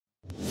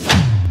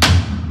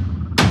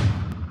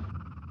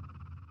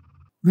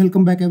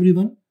Welcome back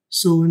everyone.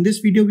 So in this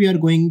video we are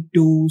going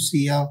to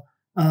see a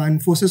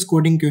Infosys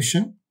coding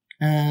question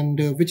and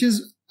which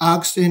is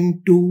asked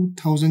in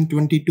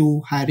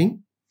 2022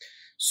 hiring.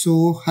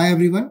 So hi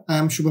everyone, I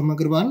am Shubham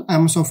Agarwal. I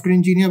am a software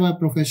engineer by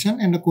profession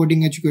and a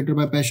coding educator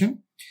by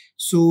passion.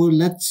 So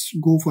let's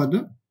go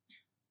further.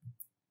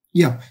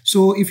 Yeah,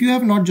 so if you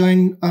have not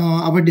joined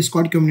our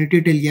Discord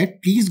community till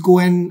yet, please go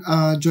and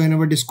join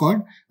our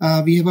Discord.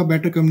 We have a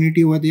better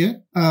community over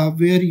there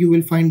where you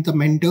will find the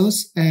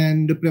mentors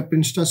and the Prep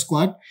Insta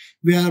squad,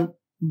 where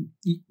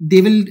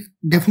they will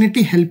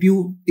definitely help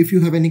you if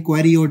you have any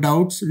query or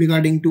doubts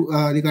regarding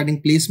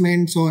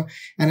placements or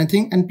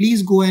anything. And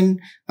please go and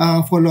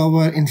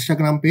follow our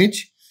Instagram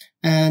page.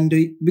 And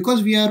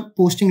because we are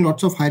posting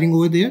lots of hiring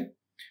over there.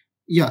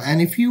 Yeah,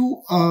 and if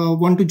you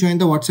want to join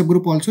the WhatsApp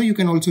group also, you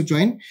can also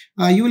join.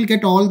 You will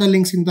get all the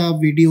links in the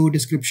video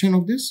description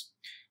of this.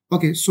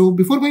 Okay, so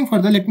before going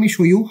further, let me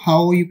show you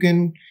how you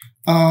can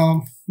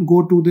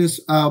go to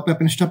this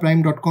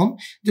prepinstaprime.com.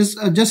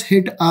 Just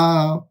hit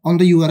on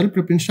the URL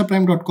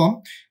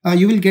prepinstaprime.com.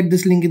 You will get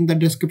this link in the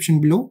description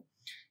below.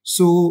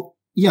 So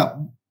yeah,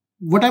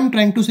 what I'm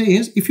trying to say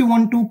is, if you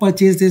want to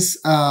purchase this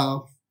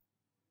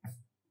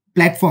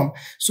platform,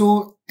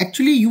 so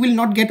actually you will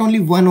not get only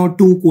one or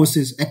two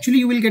courses. Actually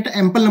you will get an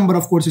ample number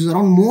of courses,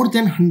 around more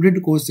than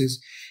 100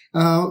 courses.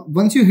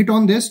 Once you hit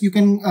on this, you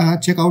can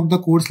check out the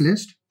course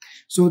list.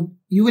 So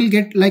you will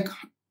get like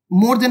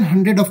more than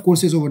 100 of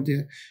courses over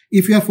there.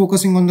 If you are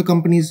focusing on the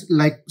companies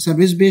like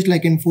service based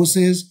like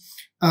Infosys,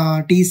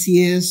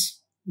 TCS,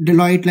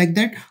 Deloitte, like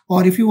that,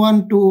 or if you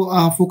want to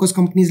focus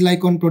companies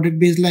like on product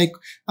based like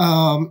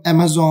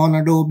Amazon,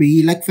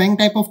 Adobe, like FANG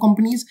type of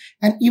companies,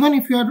 and even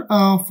if you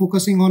are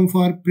focusing on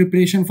for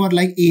preparation for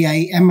like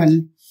AI,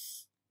 ML,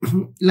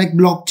 like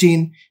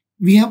blockchain,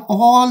 we have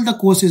all the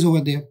courses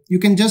over there. You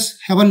can just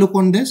have a look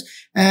on this.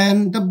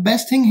 And the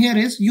best thing here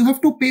is you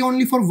have to pay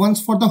only for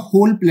once for the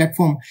whole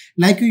platform,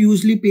 like you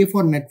usually pay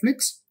for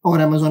Netflix or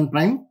Amazon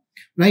Prime.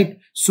 Right.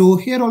 So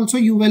here also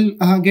you will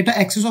get an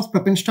access of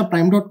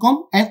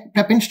prepinstaprime.com and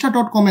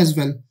prepinsta.com as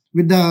well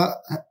with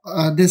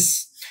the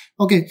this.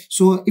 Okay.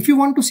 So if you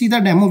want to see the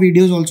demo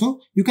videos also,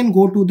 you can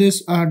go to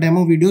this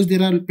demo videos.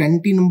 There are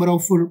plenty number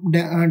of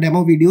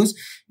demo videos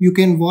you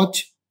can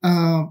watch.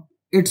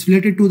 It's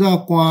related to the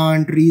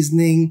quant,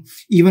 reasoning,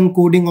 even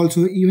coding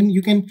also. Even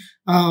you can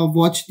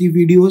watch the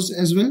videos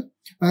as well.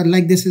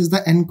 Like this is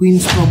the N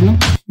Queen's problem.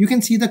 You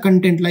can see the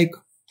content like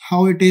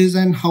how it is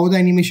and how the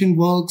animation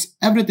works,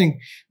 everything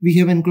we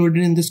have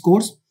included in this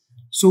course.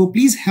 So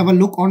please have a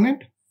look on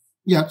it.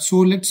 Yeah, so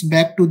let's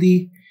back to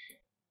the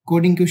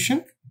coding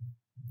question.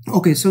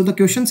 Okay, so the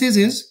question says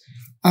is,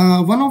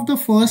 one of the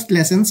first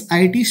lessons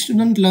IT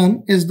students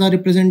learn is the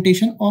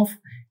representation of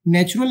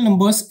natural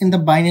numbers in the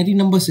binary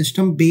number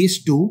system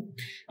base 2.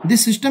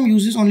 This system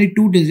uses only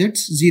 2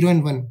 digits, 0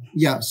 and 1.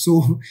 Yeah,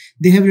 so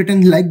they have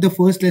written like the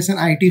first lesson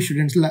IT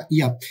students.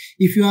 Yeah,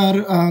 if you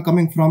are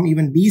coming from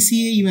even BCA,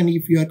 even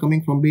if you are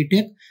coming from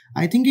BTech,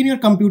 I think in your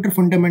computer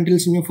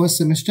fundamentals in your first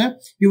semester,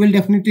 you will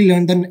definitely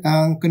learn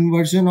the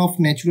conversion of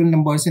natural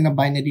numbers in a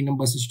binary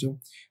number system.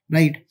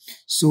 Right.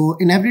 So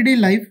in everyday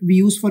life, we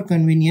use for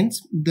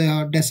convenience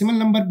the decimal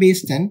number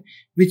base 10,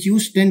 which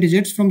use 10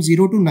 digits from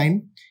 0 to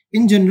 9.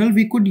 In general,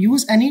 we could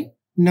use any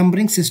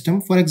numbering system.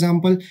 For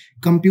example,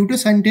 computer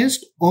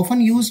scientists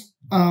often use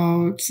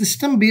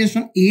system based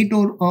on 8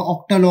 or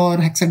octal or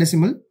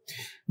hexadecimal.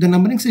 The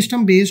numbering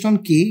system based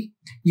on K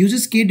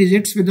uses K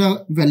digits with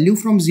a value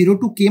from 0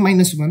 to K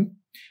minus 1.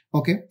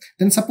 Okay.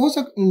 Then suppose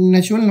a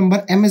natural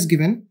number M is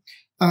given,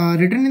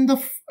 written in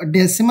the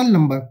decimal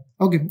number.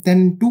 Okay.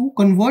 Then to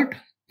convert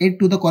it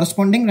to the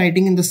corresponding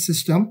writing in the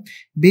system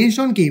based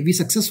on K, we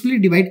successfully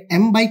divide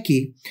M by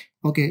K.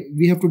 Okay,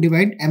 we have to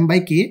divide M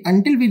by K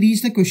until we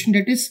reach the question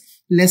that is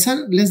less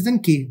than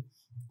K.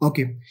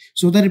 Okay,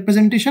 so the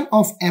representation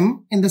of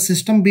M in the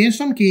system based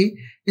on K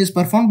is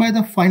performed by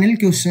the final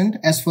quotient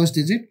as first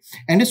digit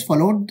and is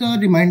followed the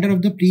remainder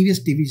of the previous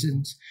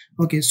divisions.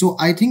 Okay, so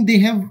I think they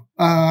have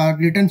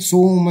written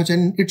so much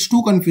and it's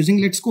too confusing.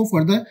 Let's go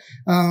further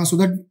so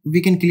that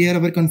we can clear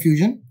our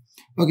confusion.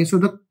 Okay, so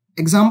the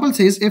example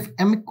says if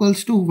M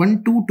equals to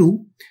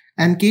 122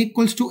 and K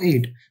equals to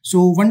 8.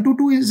 So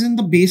 122 is in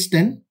the base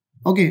 10.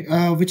 Okay,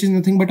 which is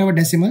nothing but our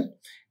decimal.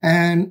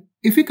 And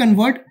if we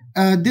convert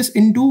this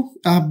into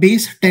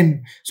base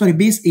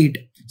 8.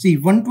 See,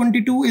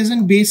 122 is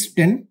in base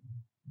 10,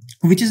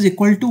 which is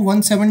equal to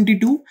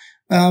 172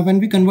 when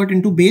we convert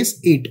into base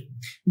 8.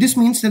 This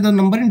means that the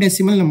number in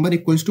decimal number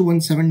equals to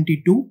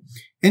 172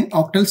 in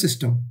octal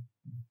system.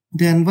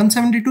 Then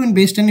 172 in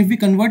base 10, if we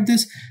convert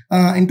this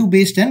into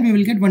base 10, we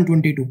will get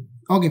 122.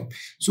 Okay,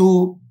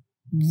 so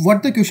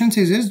what the question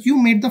says is, you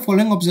made the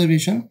following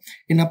observation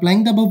in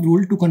applying the above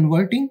rule to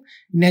converting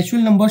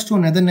natural numbers to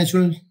another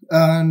natural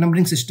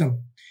numbering system.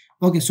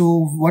 Okay,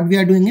 so what we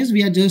are doing is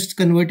we are just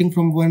converting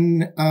from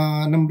one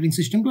numbering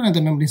system to another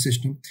numbering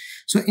system.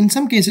 So in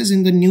some cases,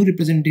 in the new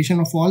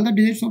representation of all the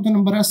digits of the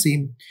number are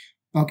same.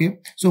 Okay,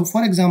 so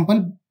for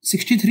example,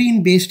 63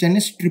 in base 10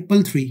 is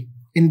 333.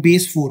 in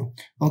base 4.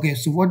 Okay,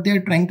 so what they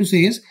are trying to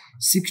say is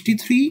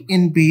 63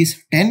 in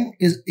base 10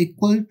 is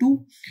equal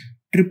to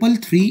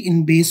 333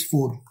 in base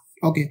 4.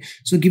 Okay,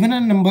 so given a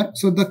number,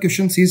 so the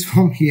question says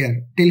from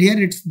here till here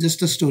it's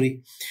just a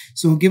story.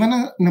 So given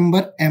a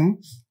number m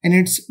and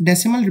its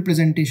decimal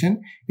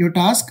representation, your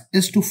task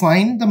is to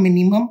find the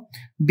minimum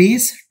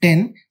base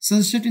 10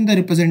 such that in the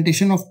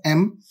representation of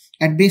m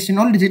at base 10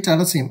 all digits are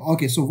the same.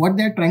 Okay, so what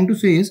they are trying to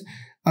say is,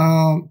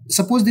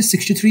 suppose this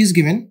 63 is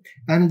given,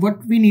 and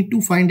what we need to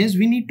find is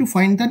we need to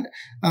find the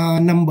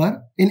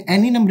number in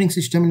any numbering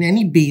system in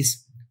any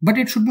base, but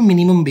it should be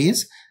minimum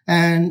base,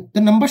 and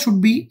the number should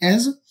be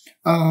as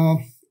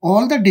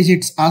all the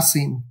digits are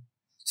same.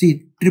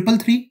 See,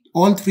 333,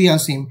 all three are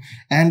same,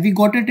 and we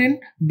got it in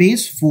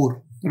base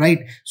 4, right?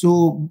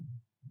 So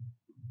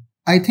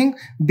I think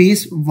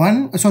base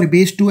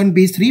 2 and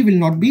base 3 will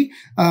not be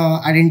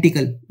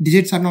identical.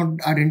 Digits are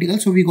not identical,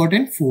 so we got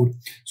in 4.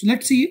 So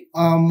let's see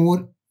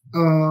more.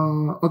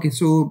 Okay,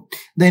 so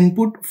the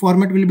input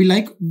format will be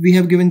like, we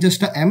have given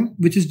just a m,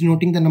 which is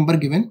denoting the number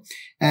given,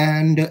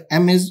 and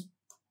m is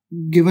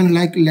given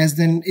like less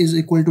than is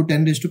equal to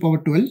 10 raised to power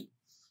 12.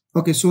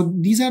 Okay, so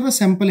these are the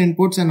sample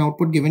inputs and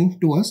output given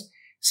to us.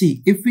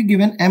 See, if we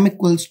given m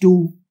equals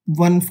to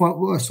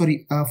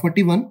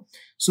 41,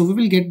 so we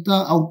will get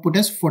the output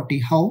as 40.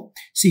 How?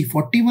 See,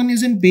 41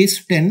 is in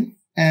base 10,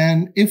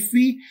 and if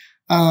we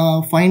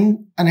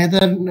find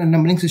another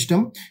numbering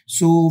system,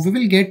 so we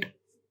will get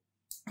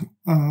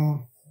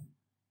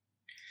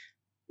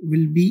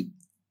will be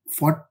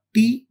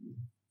 40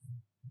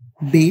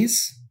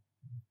 base.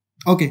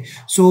 Okay,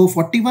 so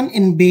 41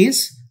 in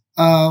base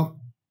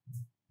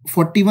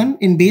 41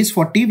 in base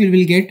 40 we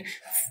will get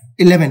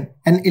 11,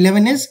 and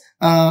 11 is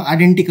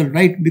identical,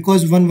 right?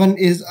 Because 1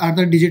 is are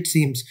the digit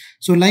same.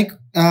 So like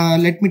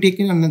let me take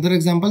in another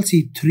example.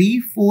 See,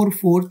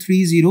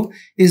 34430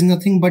 is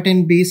nothing but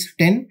in base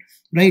 10,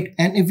 right?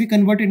 And if we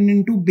convert it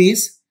into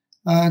base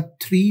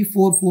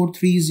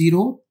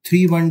 34430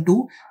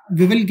 312,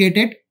 we will get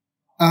it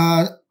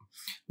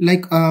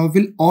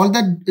will all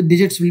the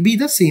digits will be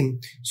the same.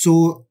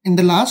 So in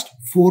the last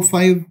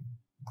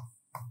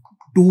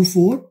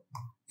 4524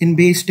 in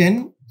base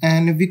 10,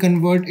 and if we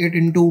convert it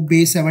into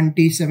base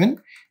 77,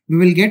 we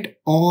will get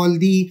all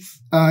the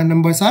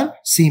numbers are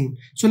same.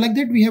 So like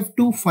that we have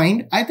to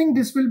find. I think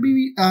this will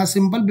be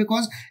simple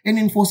because in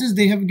Infosys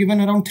they have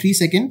given around 3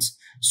 seconds.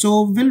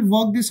 So we'll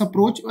work this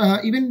approach.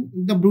 Even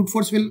the brute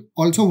force will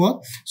also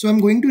work. So I'm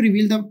going to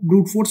reveal the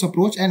brute force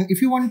approach. And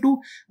if you want to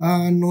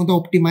know the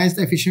optimized,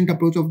 efficient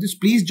approach of this,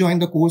 please join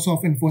the course of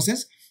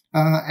Infosys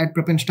at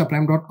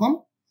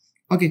prepinstaprime.com.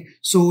 Okay,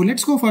 so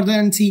let's go further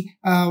and see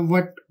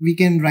what we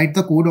can write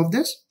the code of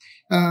this.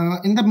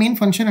 In the main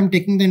function, I'm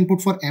taking the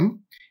input for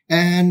m,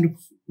 and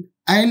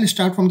I'll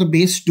start from the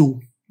base 2.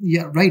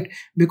 Yeah, right.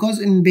 Because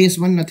in base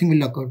 1, nothing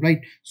will occur, right?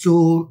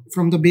 So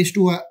from the base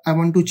 2, I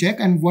want to check.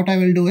 And what I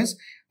will do is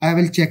I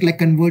will check like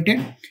converted.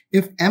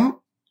 If m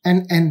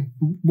and n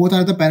both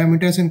are the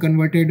parameters in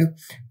converted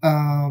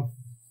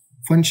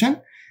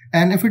function,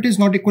 and if it is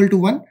not equal to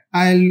 1,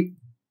 I'll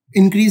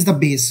increase the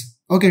base.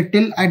 Okay,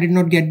 till I did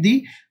not get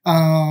the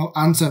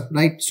answer,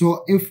 right?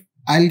 So if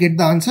I'll get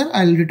the answer,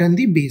 I'll return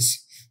the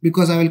base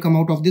because I will come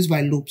out of this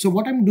while loop. So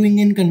what I'm doing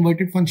in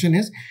converted function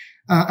is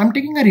I'm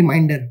taking a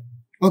reminder.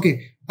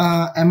 Okay,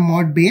 m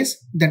mod base,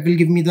 that will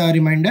give me the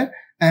reminder,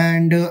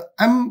 and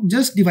I'm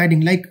just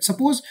dividing. Like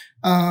suppose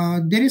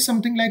there is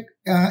something like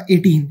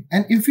 18,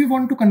 and if we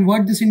want to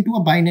convert this into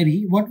a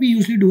binary, what we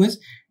usually do is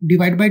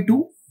divide by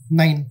 2,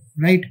 9,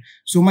 right?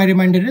 So my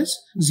reminder is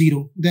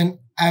 0. Then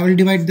I will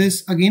divide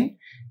this again.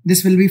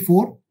 This will be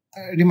 4,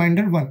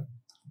 reminder 1,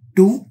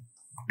 2,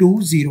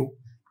 2, 0,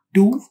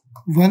 2,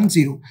 1,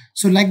 0.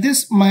 So like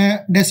this, my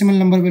decimal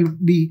number will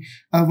be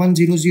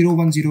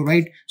 10010,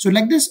 right? So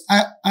like this,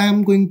 I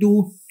am going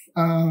to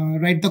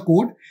write the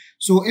code.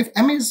 So if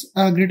m is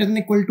greater than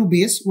equal to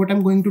base, what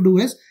I'm going to do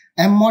is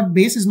m mod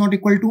base is not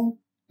equal to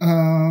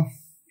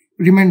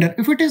remainder.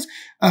 If it is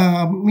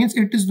means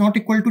it is not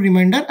equal to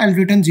remainder, I'll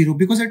return 0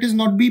 because it is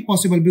not be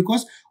possible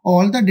because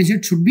all the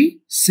digits should be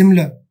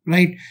similar,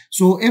 right?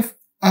 So if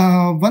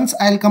once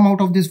I'll come out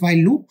of this while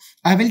loop,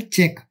 I will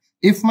check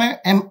if my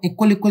m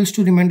equals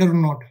to remainder or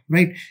not,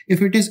 right?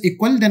 If it is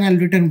equal, then I'll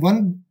return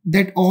 1,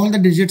 that all the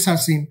digits are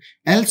same,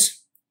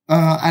 else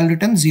I'll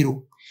return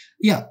 0.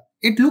 Yeah,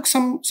 it looks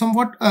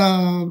somewhat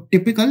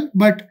typical,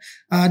 but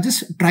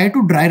just try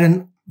to dry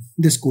run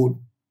this code.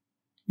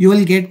 You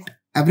will get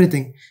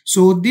everything.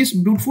 So this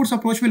brute force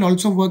approach will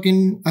also work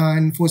in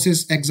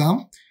Infosys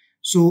exam.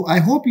 So I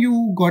hope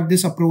you got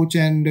this approach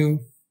and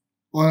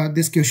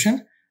this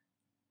question.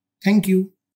 Thank you.